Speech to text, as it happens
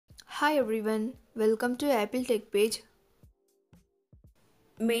Hi everyone, welcome to Apple Tech Page.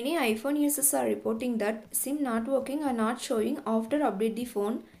 Many iPhone users are reporting that SIM not working or not showing after update the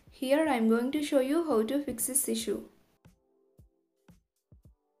phone. Here I am going to show you how to fix this issue.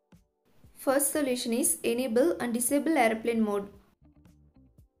 First solution is enable and disable airplane mode.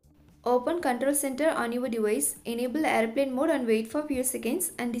 Open Control Center on your device, enable airplane mode and wait for few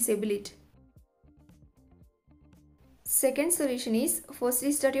seconds and disable it. Second solution is first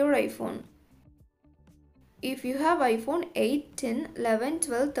restart your iPhone. If you have iPhone 8, 10, 11,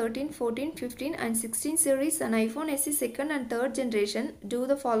 12, 13, 14, 15 and 16 series and iPhone SE second and third generation, do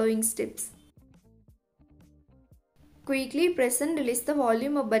the following steps. Quickly press and release the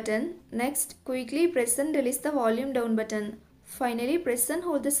volume up button. Next, quickly press and release the volume down button. Finally, press and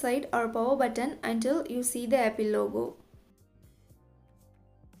hold the side or power button until you see the Apple logo.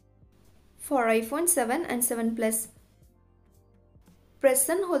 For iPhone 7 and 7 Plus, press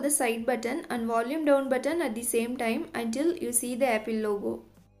and hold the side button and volume down button at the same time until you see the Apple logo.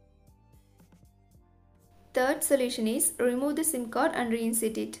 Third solution is remove the SIM card and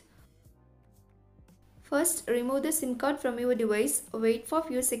reinsert it. First, remove the SIM card from your device, wait for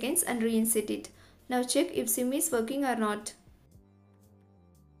few seconds and reinsert it. Now check if SIM is working or not.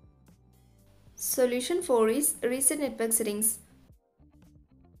 Solution 4 is reset network settings.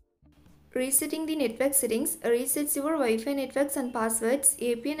 Resetting the network settings resets your Wi-Fi networks and passwords,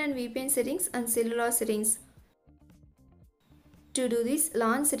 APN and VPN settings and cellular settings. To do this,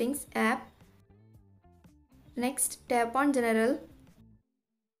 launch Settings app. Next, tap on General.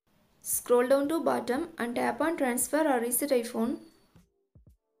 Scroll down to bottom and tap on Transfer or Reset iPhone.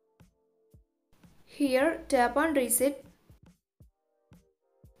 Here, tap on Reset.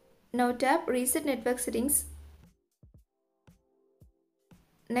 Now tap Reset Network Settings.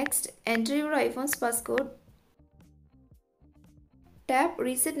 Next, enter your iPhone's passcode. Tap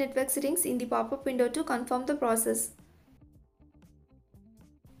Reset Network Settings in the pop-up window to confirm the process.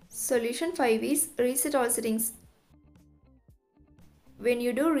 Solution 5 is Reset All Settings. When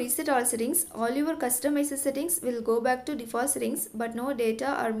you do Reset All Settings, all your customized settings will go back to default settings but no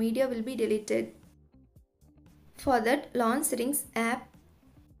data or media will be deleted. For that, launch Settings app.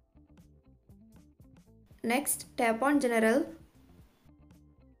 Next, tap on General.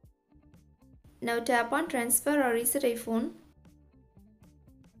 Now tap on Transfer or Reset iPhone.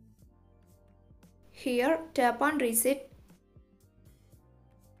 Here, tap on Reset.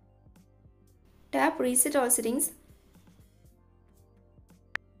 Tap Reset All Settings.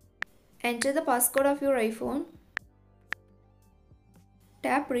 Enter the passcode of your iPhone.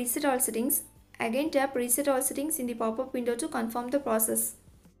 Tap Reset All Settings. Again tap Reset All Settings in the pop-up window to confirm the process.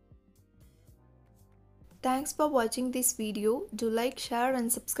 Thanks for watching this video. Do like, share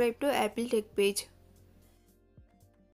and subscribe to Apple Tech Page.